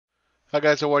Hi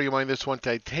guys, how are you? My name is one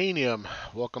Titanium.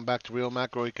 Welcome back to Real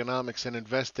Macroeconomics and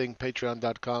Investing.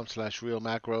 Patreon.com/Real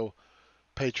Macro.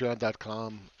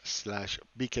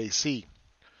 Patreon.com/BKC.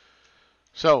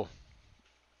 So,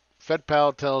 Fed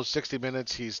Pal tells 60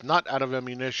 Minutes he's not out of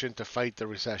ammunition to fight the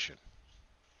recession.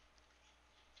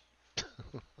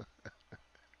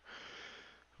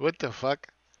 What the fuck?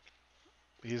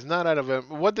 He's not out of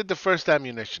What did the first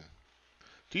ammunition?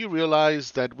 Do you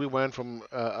realize that we went from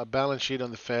a balance sheet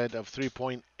on the Fed of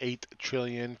 3.8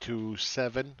 trillion to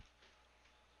 7?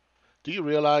 Do you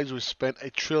realize we spent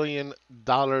 $1 trillion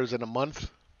in a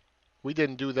month? We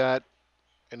didn't do that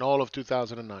in all of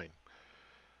 2009.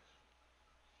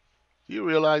 You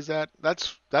realize that?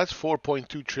 That's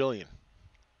 4.2 trillion.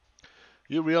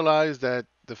 You realize that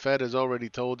the Fed has already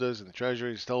told us and the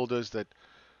Treasury has told us that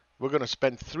we're going to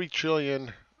spend 3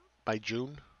 trillion by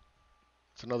June.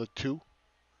 It's another 2.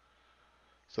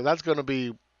 So that's going to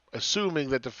be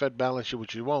assuming that the Fed balance sheet,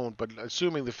 which you won't, but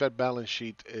assuming the Fed balance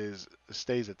sheet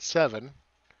stays at 7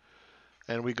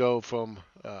 and we go from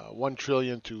 1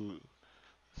 trillion to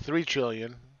 3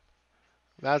 trillion,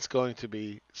 that's going to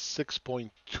be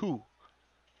 6.2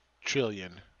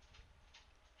 trillion.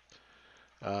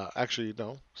 Actually,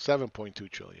 no, 7.2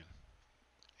 trillion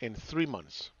in 3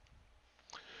 months.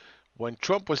 When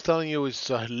Trump was telling you it's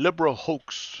a liberal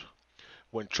hoax,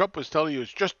 when Trump was telling you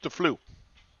it's just the flu,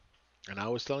 and I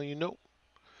was telling you no,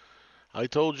 I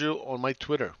told you on my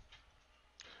Twitter,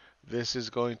 this is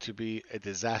going to be a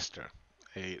disaster,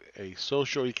 a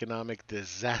socio-economic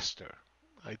disaster.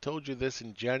 I told you this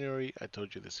in January, I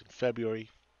told you this in February.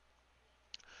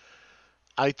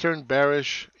 I turned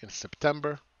bearish in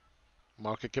September.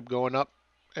 Market kept going up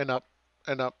and up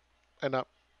and up and up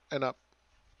and up.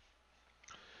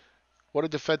 What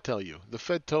did the Fed tell you? The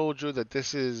Fed told you that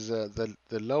this is the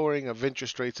lowering of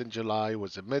interest rates in July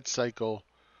was a mid-cycle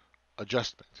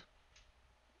adjustment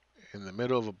in the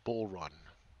middle of a bull run.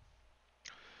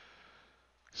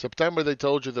 September, they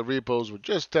told you the repos were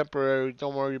just temporary.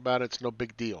 Don't worry about it. It's no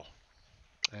big deal.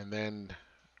 And then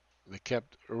they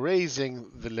kept raising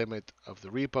the limit of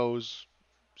the repos.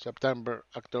 September,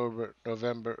 October,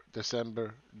 November,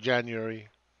 December, January.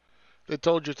 They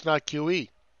told you it's not QE.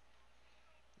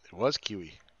 It was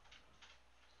QE.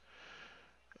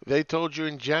 They told you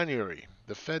in January.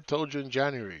 The Fed told you in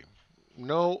January.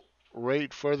 No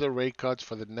further rate cuts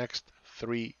for the next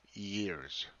 3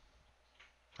 years.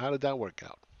 How did that work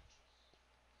out?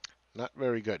 Not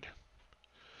very good.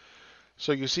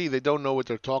 So you see, they don't know what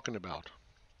they're talking about.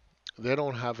 They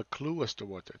don't have a clue as to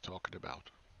what they're talking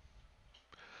about.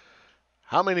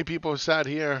 How many people sat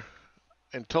here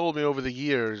and told me over the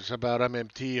years about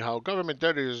MMT how government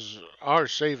debt is our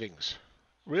savings?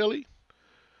 Really?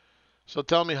 So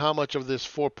tell me how much of this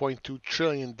 $4.2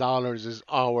 trillion is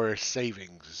our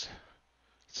savings?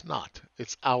 It's not.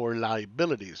 It's our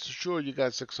liabilities. Sure, you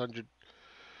got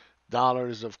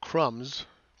 $600 of crumbs.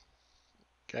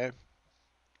 Okay.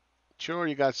 Sure,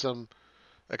 you got some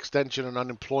extension on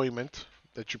unemployment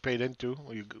that you paid into,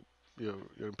 or your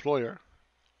employer.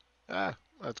 Ah,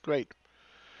 that's great.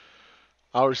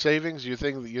 Our savings, you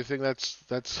think that's you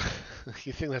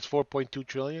think that's 4.2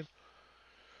 trillion?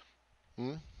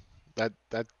 Hmm?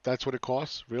 That's what it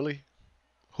costs, really?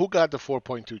 Who got the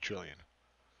 4.2 trillion?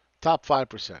 Top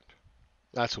 5%.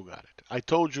 That's who got it. I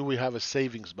told you we have a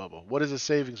savings bubble. What is a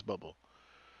savings bubble?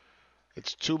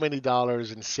 It's too many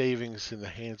dollars in savings in the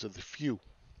hands of the few.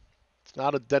 It's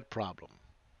not a debt problem.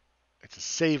 It's a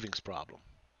savings problem.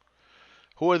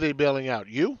 Who are they bailing out?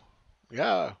 You?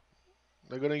 Yeah,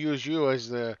 they're going to use you as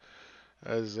the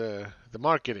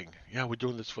marketing. Yeah, we're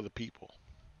doing this for the people.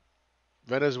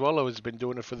 Venezuela has been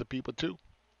doing it for the people too.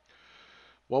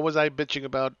 What was I bitching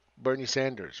about Bernie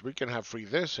Sanders? We can have free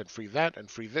this and free that and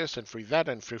free this and free that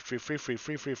and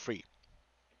free.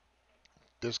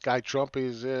 This guy Trump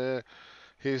is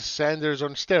his Sanders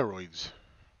on steroids.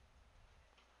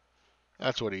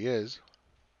 That's what he is.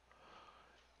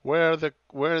 Where are the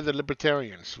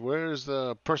libertarians? Where is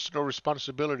the personal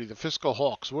responsibility? The fiscal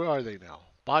hawks? Where are they now?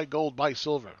 Buy gold, buy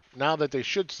silver. Now that they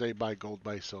should say buy gold,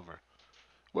 buy silver.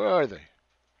 Where are they?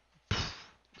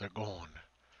 They're gone.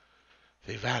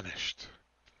 They vanished.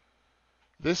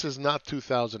 This is not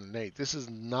 2008. This is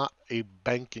not a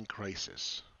banking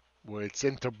crisis where it's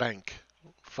interbank.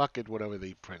 Fuck it, whatever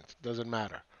they print. Doesn't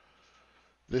matter.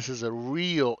 This is a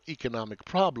real economic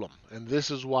problem. And this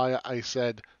is why I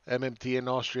said MMT and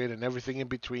Austrian and everything in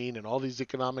between and all these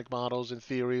economic models and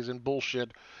theories and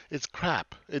bullshit. It's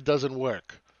crap. It doesn't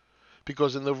work.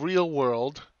 Because in the real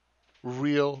world,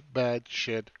 real bad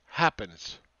shit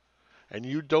happens. And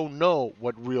you don't know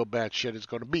what real bad shit is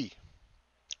going to be.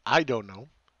 I don't know.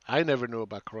 I never knew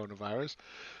about coronavirus.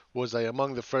 Was I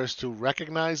among the first to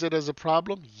recognize it as a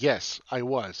problem? Yes, I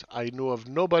was. I knew of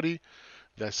nobody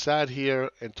that sat here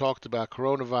and talked about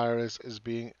coronavirus as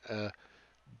being a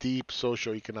deep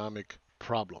socioeconomic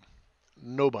problem.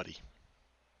 Nobody.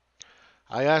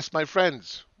 I asked my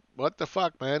friends, what the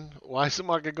fuck, man? Why is the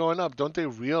market going up? Don't they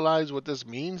realize what this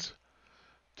means?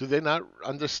 Do they not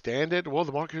understand it? Well,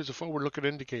 the market is a forward looking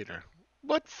indicator.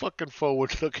 What fucking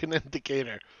forward looking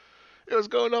indicator? It was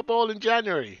going up all in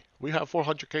January. We have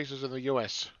 400 cases in the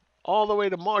US. All the way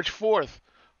to March 4th,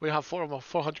 we have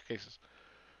 400 cases.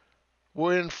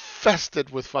 We're infested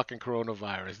with fucking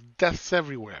coronavirus. Deaths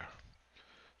everywhere.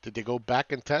 Did they go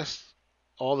back and test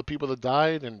all the people that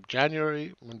died in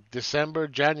January, in December,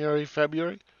 January,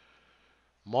 February,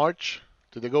 March?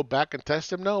 Did they go back and test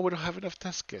them? No, we don't have enough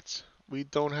test kits. We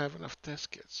don't have enough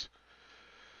test kits.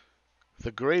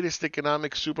 The greatest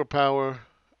economic superpower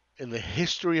in the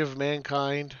history of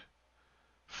mankind,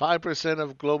 5%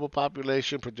 of global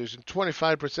population producing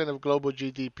 25% of global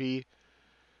GDP.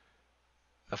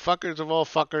 The fuckers of all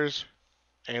fuckers,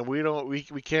 and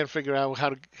we can't figure out how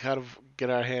to get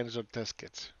our hands on test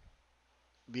kits.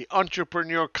 The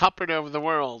entrepreneur capital of the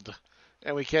world,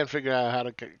 and we can't figure out how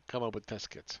to come up with test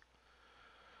kits.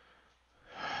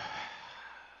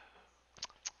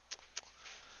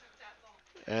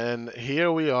 And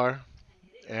here we are,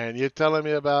 and you're telling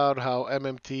me about how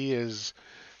MMT is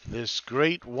this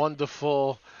great,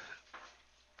 wonderful,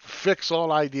 fix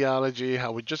all ideology,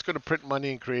 how we're just going to print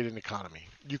money and create an economy.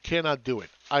 You cannot do it.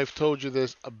 I've told you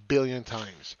this a billion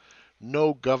times.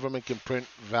 No government can print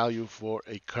value for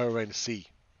a currency.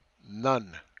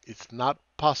 None. It's not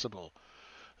possible.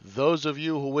 Those of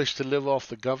you who wish to live off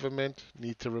the government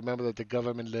need to remember that the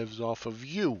government lives off of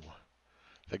you.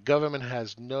 The government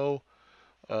has no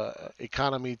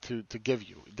economy to give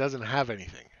you. It doesn't have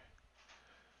anything.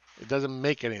 It doesn't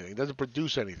make anything. It doesn't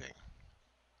produce anything.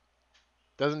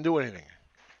 It doesn't do anything.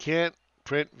 Can't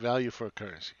print value for a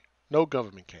currency. No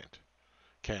government can't.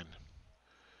 Can.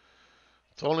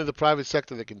 It's only the private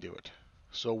sector that can do it.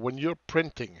 So when you're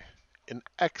printing in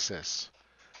excess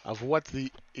of what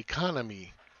the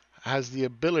economy has the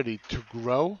ability to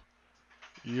grow,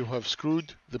 you have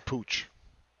screwed the pooch.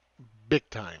 Big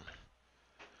time.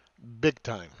 Big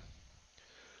time.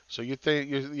 So you're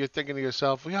thinking to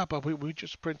yourself, well, yeah, but we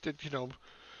just printed,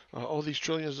 all these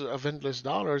trillions of endless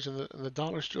dollars, and the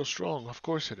dollar's still strong. Of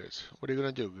course it is. What are you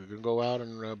going to do? You're going to go out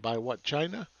and buy what?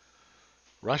 China?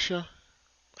 Russia?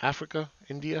 Africa?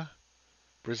 India?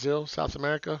 Brazil? South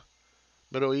America?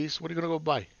 Middle East? What are you going to go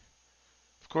buy?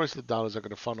 Of course, the dollars are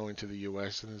going to funnel into the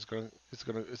U.S. and it's going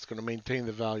to maintain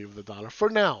the value of the dollar for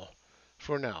now.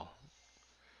 For now,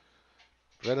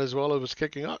 Venezuela was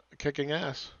kicking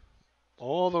ass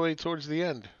all the way towards the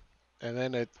end, and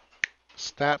then it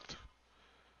snapped.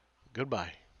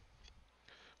 Goodbye.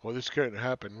 Well, this can't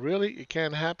happen. Really? It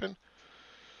can't happen?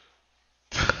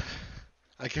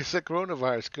 I guess the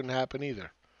coronavirus couldn't happen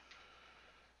either,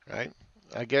 right?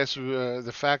 I guess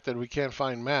the fact that we can't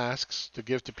find masks to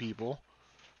give to people,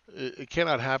 it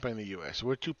cannot happen in the U.S.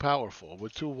 We're too powerful. We're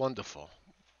too wonderful.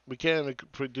 We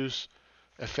can't produce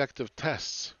effective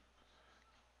tests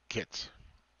kits.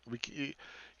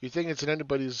 You think it's in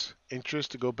anybody's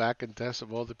interest to go back and test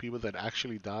of all the people that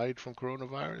actually died from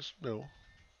coronavirus? No,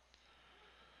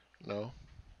 no.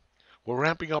 We're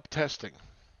ramping up testing.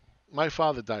 My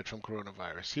father died from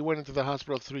coronavirus. He went into the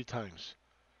hospital 3 times.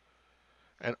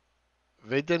 And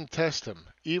they didn't test him,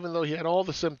 even though he had all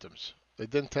the symptoms. They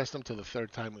didn't test him till the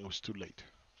 3rd time. It was too late.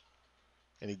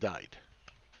 And he died.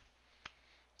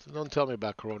 So don't tell me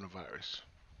about coronavirus.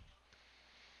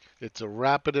 It's a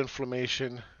rapid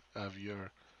inflammation of your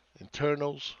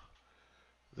internals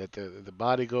that the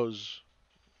body goes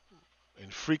in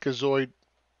freakazoid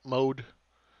mode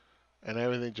and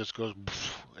everything just goes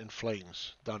in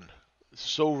flames. Done.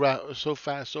 So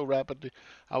fast, so rapidly.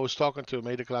 I was talking to him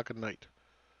 8 o'clock at night.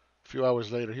 A few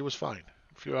hours later, he was fine.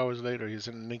 A few hours later, he's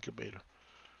in an incubator,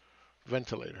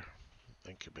 ventilator,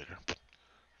 incubator,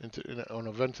 on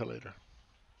a ventilator.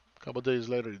 A couple of days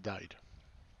later, he died.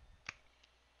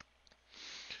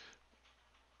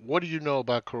 What do you know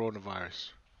about coronavirus?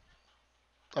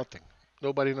 Nothing.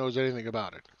 Nobody knows anything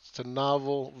about it. It's a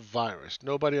novel virus.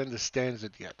 Nobody understands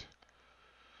it yet.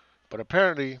 But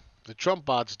apparently, the Trump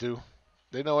bots do.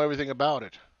 They know everything about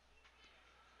it.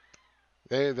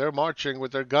 They're marching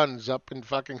with their guns up in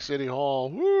fucking City Hall.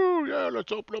 Woo, yeah,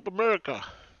 let's open up America.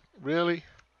 Really?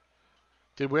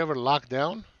 Did we ever lock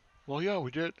down? Well, yeah, we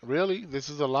did. Really? This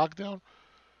is a lockdown?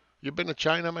 You've been to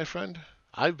China, my friend?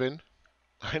 I've been.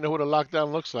 I know what a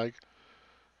lockdown looks like.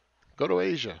 Go to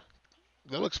Asia.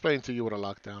 They'll explain to you what a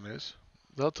lockdown is.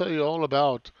 They'll tell you all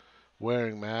about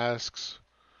wearing masks,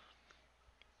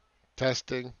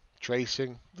 testing,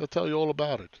 tracing. They'll tell you all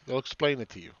about it. They'll explain it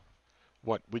to you.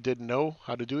 What, we didn't know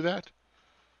how to do that?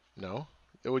 No.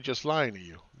 They were just lying to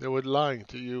you. They were lying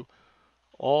to you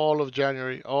all of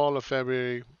January, all of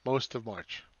February, most of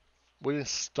March. We didn't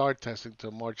start testing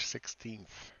till March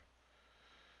 16th.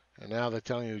 And now they're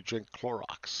telling you to drink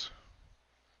Clorox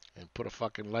and put a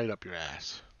fucking light up your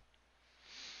ass.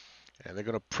 And they're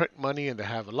going to print money and they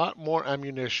have a lot more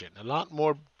ammunition, a lot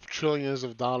more trillions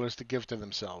of dollars to give to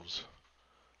themselves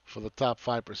for the top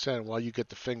 5% while you get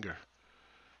the finger.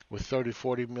 With 30,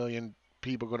 40 million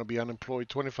people going to be unemployed,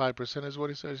 25% is what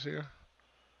he says here.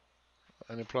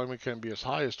 Unemployment can be as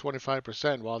high as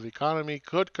 25%, while the economy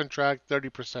could contract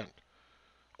 30%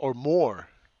 or more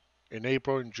in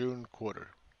April and June quarter.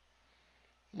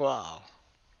 Wow.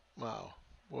 Wow.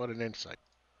 What an insight.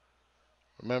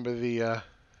 Remember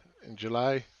in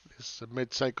July, this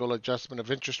mid-cycle adjustment of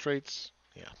interest rates?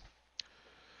 Yeah.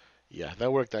 Yeah,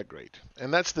 that worked out great.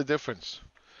 And that's the difference.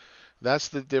 That's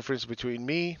the difference between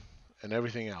me and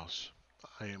everything else.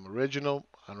 I am original.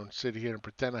 I don't sit here and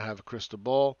pretend I have a crystal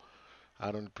ball.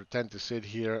 I don't pretend to sit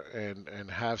here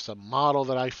and have some model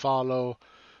that I follow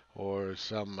or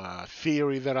some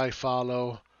theory that I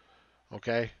follow.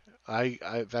 Okay?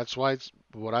 That's why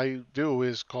what I do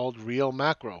is called real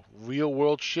macro, real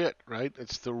world shit, right?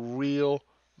 It's the real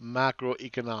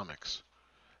macroeconomics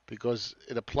because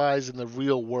it applies in the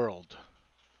real world.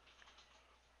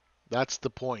 That's the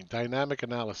point. Dynamic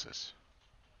analysis.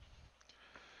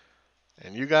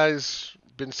 And you guys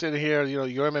been sitting here,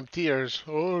 your MMTers.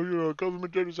 Oh,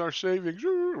 government debt is our savings.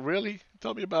 Really?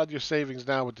 Tell me about your savings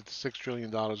now with the $6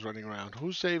 trillion running around.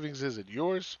 Whose savings is it?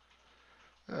 Yours?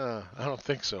 I don't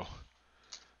think so.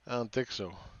 I don't think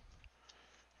so.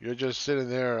 You're just sitting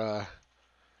there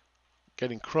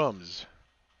getting crumbs.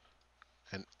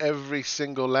 And every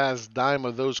single last dime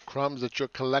of those crumbs that you're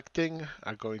collecting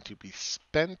are going to be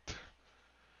spent.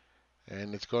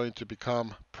 And it's going to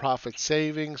become profit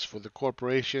savings for the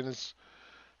corporations.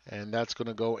 And that's going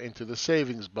to go into the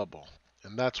savings bubble.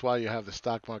 And that's why you have the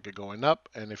stock market going up.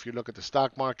 And if you look at the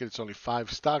stock market, it's only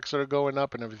 5 stocks that are going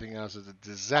up, and everything else is a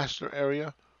disaster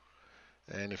area.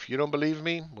 And if you don't believe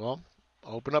me, well,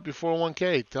 open up your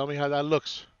 401k. Tell me how that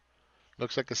looks.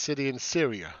 Looks like a city in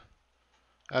Syria.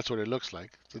 That's what it looks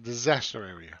like. It's a disaster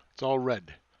area. It's all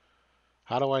red.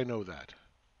 How do I know that?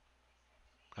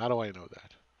 How do I know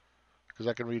that? Because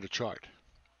I can read a chart.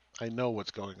 I know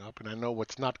what's going up, and I know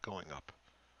what's not going up.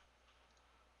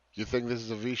 You think this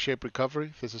is a V-shaped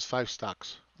recovery? This is 5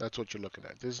 stocks. That's what you're looking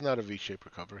at. This is not a V-shaped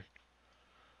recovery.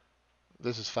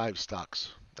 This is 5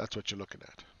 stocks. That's what you're looking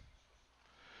at.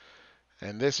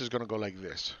 And this is going to go like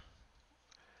this.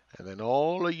 And then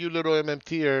all of you little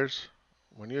MMTers,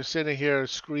 when you're sitting here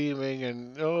screaming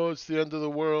and, oh, it's the end of the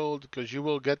world, because you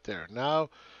will get there. Now,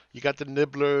 you got the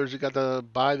nibblers, you got the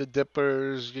buy the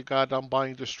dippers, you got I'm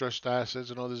buying distressed assets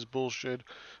and all this bullshit.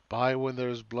 Buy when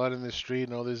there's blood in the street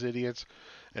and all these idiots.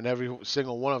 And every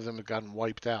single one of them have gotten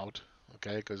wiped out,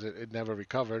 okay, because it never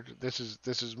recovered. This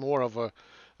is more of a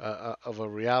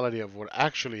reality of what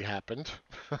actually happened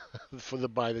for the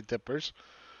buy the dippers.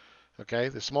 Okay,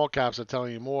 the small caps are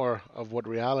telling you more of what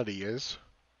reality is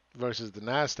versus the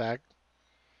Nasdaq,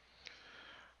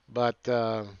 but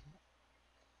the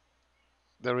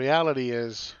reality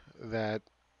is that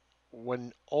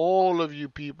when all of you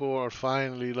people are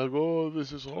finally like, oh,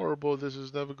 this is horrible, this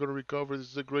is never going to recover, this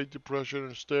is a Great Depression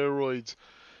and steroids,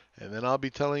 and then I'll be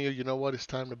telling you, you know what, it's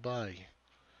time to buy.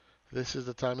 This is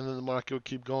the time, and then the market will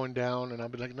keep going down, and I'll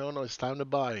be like, no, it's time to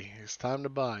buy. It's time to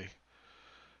buy.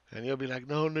 And you'll be like,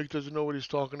 no, Nick doesn't know what he's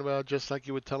talking about, just like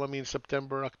you were telling me in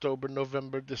September, October,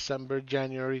 November, December,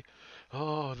 January.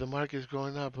 Oh, the market's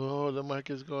going up. Oh, the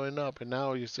market's going up. And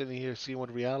now you're sitting here seeing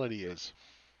what reality is.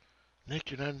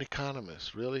 Nick, you're not an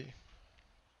economist, really?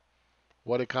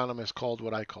 What economist called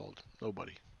what I called?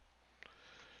 Nobody.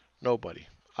 Nobody.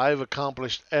 I've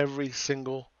accomplished every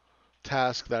single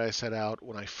task that I set out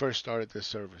when I first started this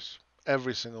service.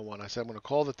 Every single one. I said I'm going to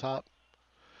call the top,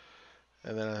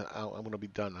 and then I'm going to be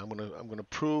done. I'm going to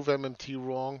prove MMT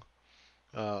wrong.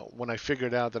 When I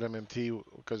figured out that MMT,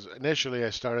 because initially I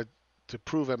started to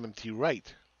prove MMT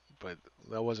right, but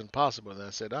that wasn't possible. And I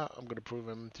said, I'm going to prove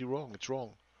MMT wrong. It's wrong,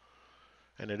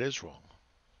 and it is wrong,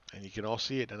 and you can all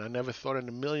see it. And I never thought in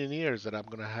a million years that I'm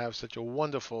going to have such a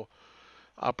wonderful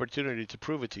opportunity to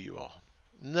prove it to you all.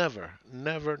 Never,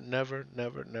 never, never,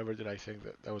 never, never did I think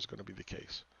that that was going to be the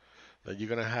case. That you're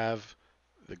going to have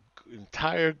the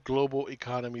entire global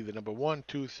economy, the number 1,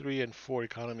 2, 3, and 4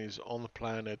 economies on the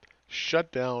planet,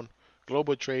 shut down,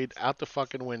 global trade out the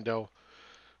fucking window,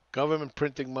 government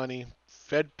printing money,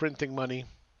 Fed printing money,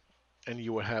 and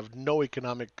you will have no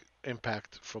economic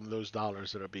impact from those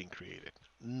dollars that are being created.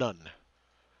 None.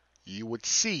 You would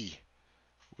see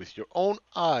with your own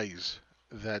eyes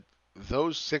that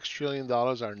those $6 trillion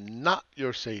are not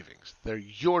your savings. They're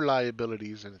your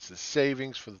liabilities, and it's the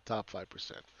savings for the top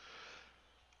 5%.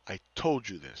 I told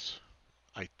you this.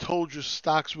 I told you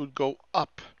stocks would go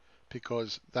up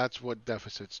because that's what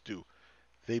deficits do.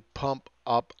 They pump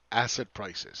up asset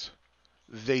prices.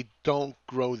 They don't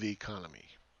grow the economy.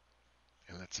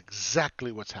 And that's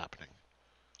exactly what's happening.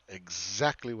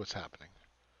 Exactly what's happening.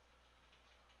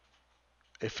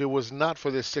 If it was not for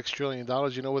this $6 trillion,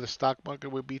 you know where the stock market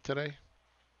would be today?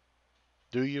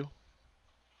 Do you?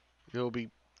 It will be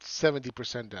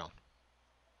 70% down.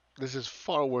 This is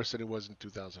far worse than it was in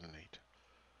 2008.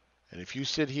 And if you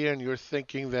sit here and you're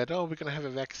thinking that, oh, we're going to have a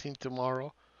vaccine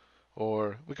tomorrow,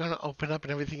 or we're going to open up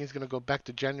and everything is going to go back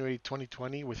to January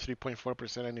 2020 with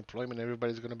 3.4% unemployment,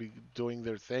 everybody's going to be doing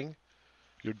their thing,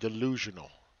 you're delusional.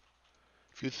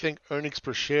 If you think earnings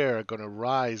per share are going to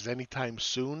rise anytime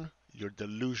soon, you're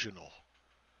delusional.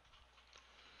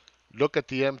 Look at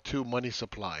the M2 money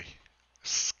supply,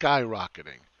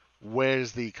 skyrocketing.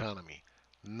 Where's the economy?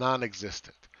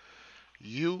 Non-existent.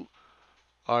 You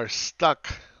are stuck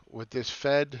with this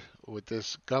Fed, with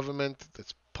this government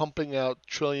that's pumping out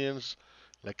trillions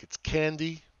like it's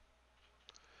candy,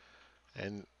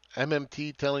 and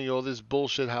MMT telling you all this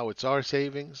bullshit how it's our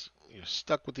savings. You're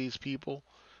stuck with these people,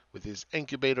 with these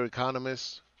incubator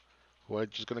economists who are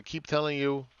just going to keep telling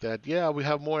you that, yeah, we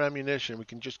have more ammunition. We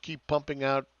can just keep pumping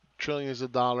out trillions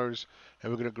of dollars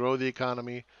and we're going to grow the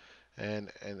economy, and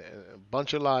a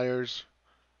bunch of liars,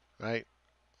 right?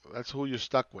 That's who you're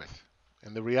stuck with.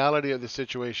 And the reality of the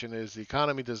situation is the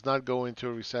economy does not go into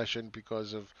a recession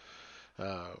because of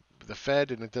the Fed,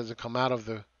 and it doesn't come out of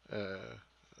the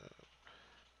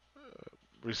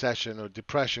recession or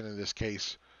depression in this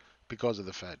case because of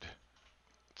the Fed.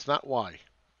 It's not why.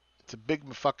 It's a big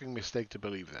fucking mistake to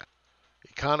believe that.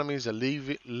 Economies are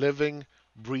living,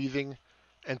 breathing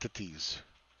entities.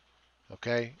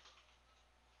 Okay?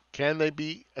 Can they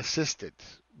be assisted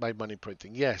by money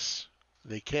printing? Yes,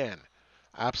 they can.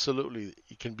 Absolutely,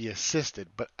 it can be assisted,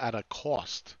 but at a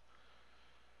cost.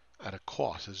 At a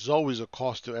cost. There's always a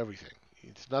cost to everything.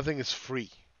 Nothing is free.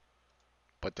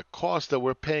 But the cost that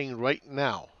we're paying right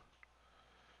now,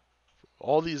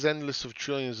 all these endless of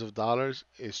trillions of dollars,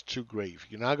 is too grave.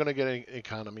 You're not going to get an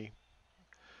economy.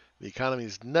 The economy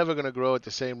is never going to grow at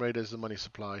the same rate as the money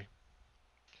supply.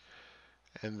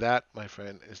 And that, my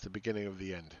friend, is the beginning of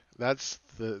the end. That's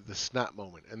the snap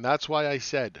moment. And that's why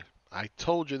I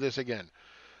told you this again.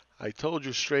 I told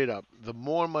you straight up, the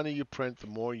more money you print, the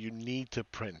more you need to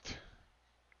print.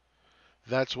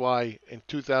 That's why in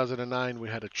 2009 we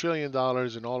had $1 trillion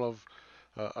in all of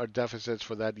our deficits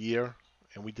for that year,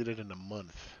 and we did it in a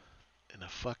month. In a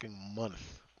fucking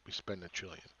month, we spent $1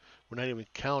 trillion. We're not even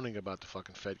counting about the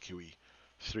fucking Fed QE,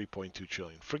 3.2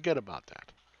 trillion. Forget about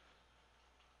that.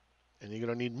 And you're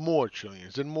going to need more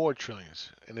trillions and more trillions.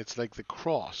 And it's like the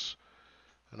cross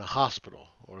in a hospital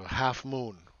or a half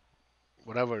moon,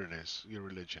 whatever it is, your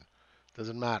religion.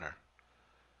 Doesn't matter.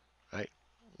 Right?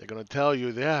 They're going to tell you,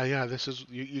 yeah, this is,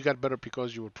 you got better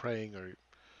because you were praying or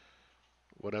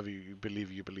whatever you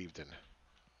believed in.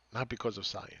 Not because of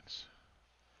science.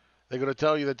 They're going to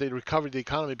tell you that they recovered the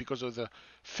economy because of the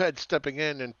Fed stepping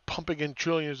in and pumping in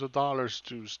trillions of dollars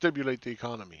to stimulate the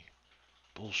economy.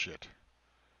 Bullshit.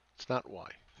 It's not why.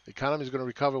 The economy is going to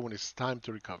recover when it's time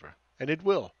to recover. And it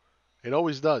will. It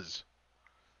always does.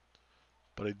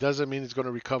 But it doesn't mean it's going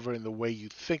to recover in the way you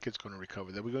think it's going to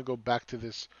recover. That we're going to go back to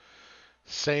this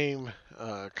same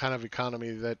kind of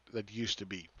economy that used to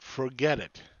be. Forget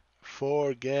it.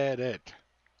 Forget it.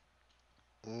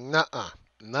 Nuh-uh.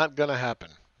 Not going to happen.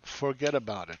 Forget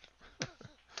about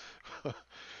it.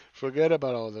 Forget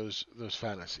about all those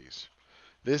fantasies.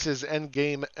 This is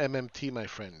endgame MMT, my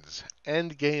friends.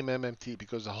 Endgame MMT,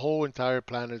 because the whole entire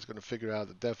planet is going to figure out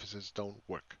that deficits don't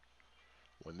work.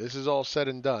 When this is all said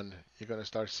and done, you're going to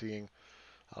start seeing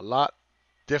a lot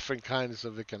different kinds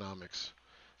of economics.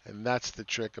 And that's the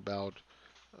trick about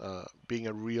being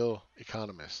a real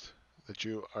economist, that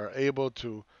you are able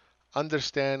to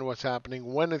understand what's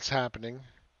happening when it's happening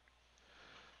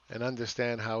and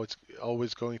understand how it's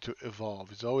always going to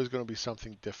evolve. It's always going to be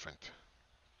something different.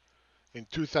 In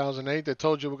 2008, they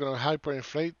told you we're going to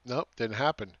hyperinflate. Nope, didn't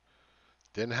happen.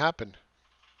 Didn't happen.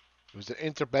 It was an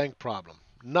interbank problem.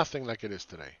 Nothing like it is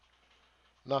today.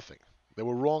 Nothing. They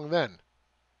were wrong then.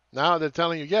 Now they're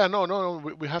telling you, yeah, no,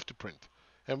 we have to print.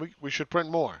 And we should print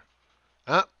more.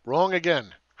 Wrong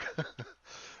again.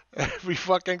 Every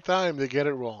fucking time they get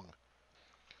it wrong.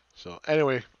 So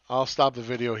anyway, I'll stop the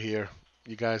video here.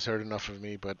 You guys heard enough of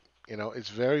me, but It's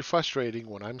very frustrating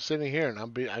when I'm sitting here and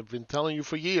I've been telling you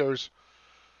for years,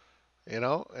 and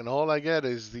all I get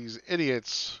is these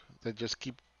idiots that just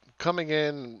keep coming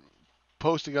in,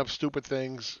 posting up stupid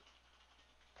things,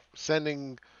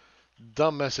 sending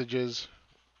dumb messages,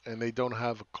 and they don't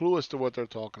have a clue as to what they're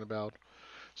talking about.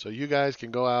 So you guys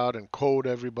can go out and quote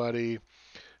everybody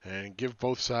and give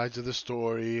both sides of the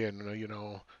story and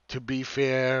to be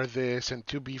fair this and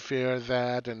to be fair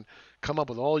that and come up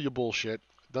with all your bullshit.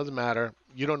 Doesn't matter.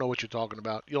 You don't know what you're talking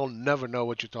about. You'll never know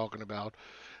what you're talking about.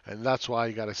 And that's why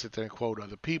you got to sit there and quote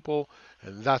other people.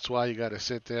 And that's why you got to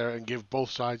sit there and give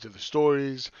both sides of the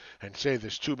stories and say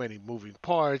there's too many moving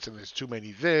parts and there's too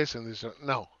many this and this.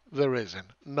 No, there isn't.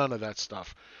 None of that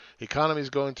stuff. Economies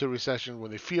go into recession when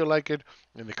they feel like it,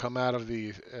 and they come out of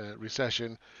the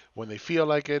recession when they feel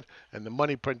like it. And the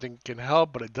money printing can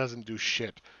help, but it doesn't do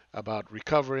shit about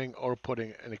recovering or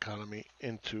putting an economy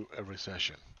into a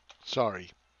recession. Sorry.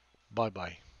 Bye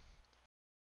bye.